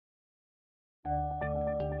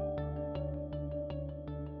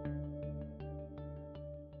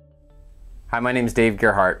Hi, my name is Dave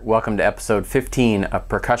Gerhart. Welcome to episode 15 of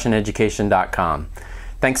PercussionEducation.com.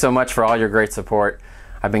 Thanks so much for all your great support.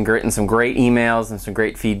 I've been getting some great emails and some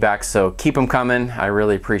great feedback, so keep them coming. I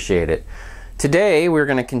really appreciate it. Today we're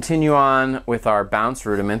going to continue on with our bounce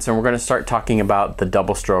rudiments, and we're going to start talking about the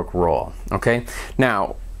double stroke roll. Okay?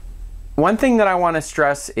 Now, one thing that I want to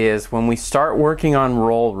stress is when we start working on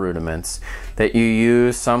roll rudiments that you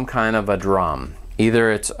use some kind of a drum.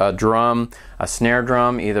 Either it's a drum, a snare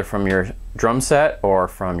drum, either from your drum set or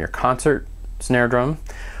from your concert snare drum,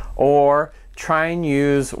 or try and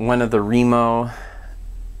use one of the Remo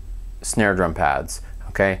snare drum pads.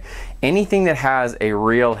 Okay? Anything that has a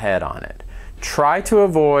real head on it. Try to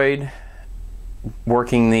avoid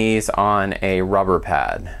working these on a rubber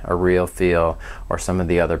pad, a Real Feel, or some of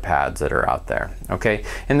the other pads that are out there. Okay?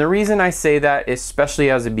 And the reason I say that, especially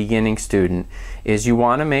as a beginning student, is you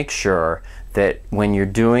want to make sure that when you're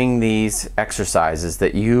doing these exercises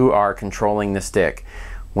that you are controlling the stick.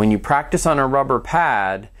 When you practice on a rubber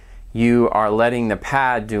pad, you are letting the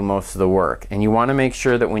pad do most of the work, and you want to make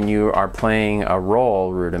sure that when you are playing a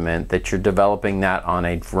roll rudiment that you're developing that on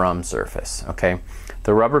a drum surface. Okay?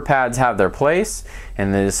 The rubber pads have their place,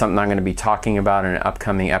 and this is something I'm going to be talking about in an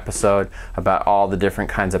upcoming episode about all the different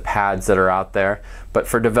kinds of pads that are out there. But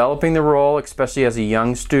for developing the roll, especially as a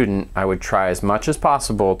young student, I would try as much as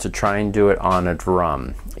possible to try and do it on a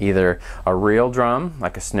drum. Either a real drum,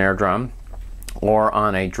 like a snare drum, or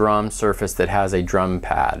on a drum surface that has a drum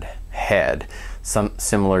pad head,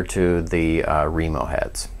 similar to the Remo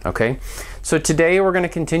heads. Okay? So today we're going to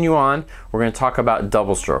continue on. We're going to talk about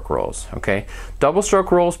double stroke rolls. Okay? Double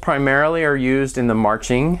stroke rolls primarily are used in the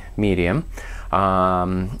marching medium,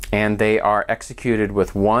 and they are executed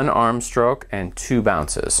with one arm stroke and two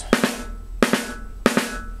bounces.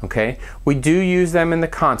 Okay? We do use them in the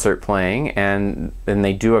concert playing, and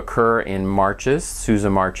they do occur in marches, Sousa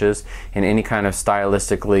marches, and any kind of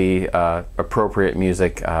stylistically appropriate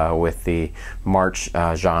music with the march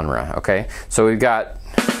genre. Okay? So we've got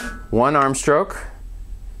one arm stroke,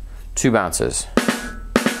 two bounces.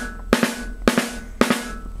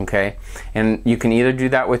 Okay? And you can either do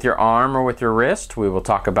that with your arm or with your wrist. We will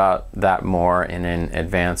talk about that more in an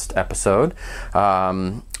advanced episode.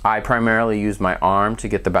 I primarily use my arm to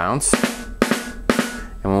get the bounce.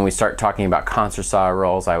 And when we start talking about concert style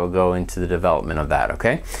rolls, I will go into the development of that,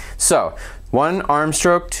 okay? So, one arm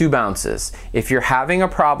stroke, two bounces. If you're having a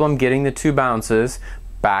problem getting the two bounces,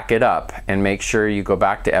 back it up and make sure you go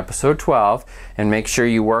back to episode 12 and make sure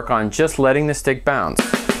you work on just letting the stick bounce.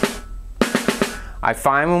 I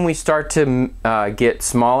find when we start to get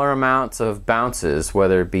smaller amounts of bounces,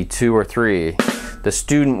 whether it be 2 or 3, the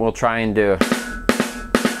student will try and do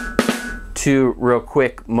 2 real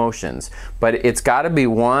quick motions, but it's got to be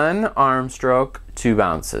one arm stroke, 2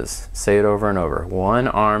 bounces. Say it over and over. One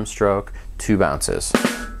arm stroke, 2 bounces.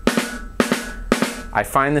 I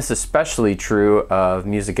find this especially true of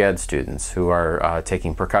music ed students who are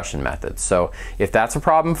taking percussion methods. So if that's a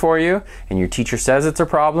problem for you and your teacher says it's a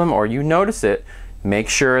problem or you notice it, make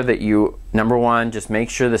sure that you, number one, just make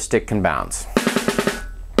sure the stick can bounce.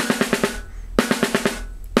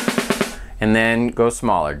 And then go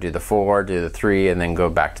smaller. Do the 4, do the 3, and then go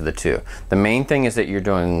back to the 2. The main thing is that you're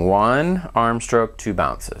doing one arm stroke, 2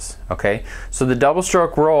 bounces. Okay? So the double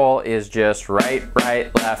stroke roll is just right,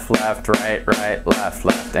 right, left, left, right, right, left,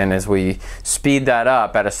 left. And as we speed that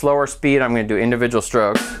up, at a slower speed, I'm going to do individual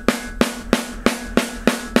strokes.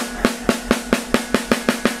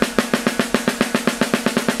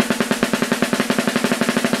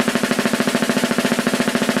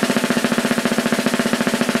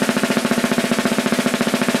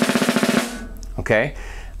 Okay,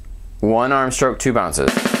 one arm stroke, 2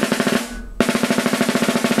 bounces.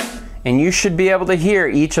 And you should be able to hear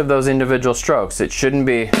each of those individual strokes. It shouldn't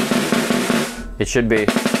be, it should be.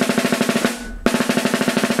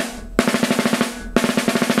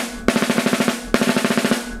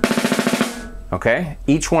 Okay,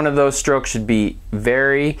 each one of those strokes should be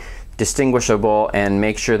very distinguishable, and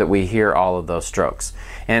make sure that we hear all of those strokes.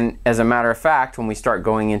 And as a matter of fact, when we start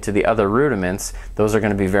going into the other rudiments, those are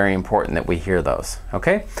going to be very important that we hear those.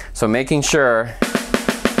 Okay? So making sure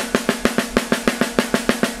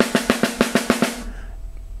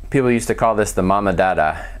people used to call this the mama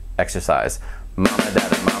dada exercise. Mama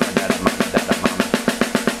dada, mama dada, mama dada, mama.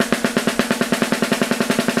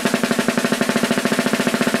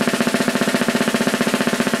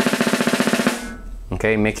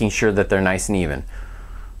 Okay, making sure that they're nice and even.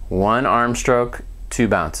 One arm stroke, 2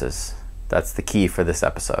 bounces. That's the key for this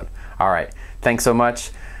episode. All right, thanks so much.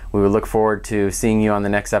 We will look forward to seeing you on the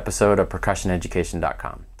next episode of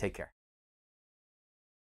PercussionEducation.com. Take care.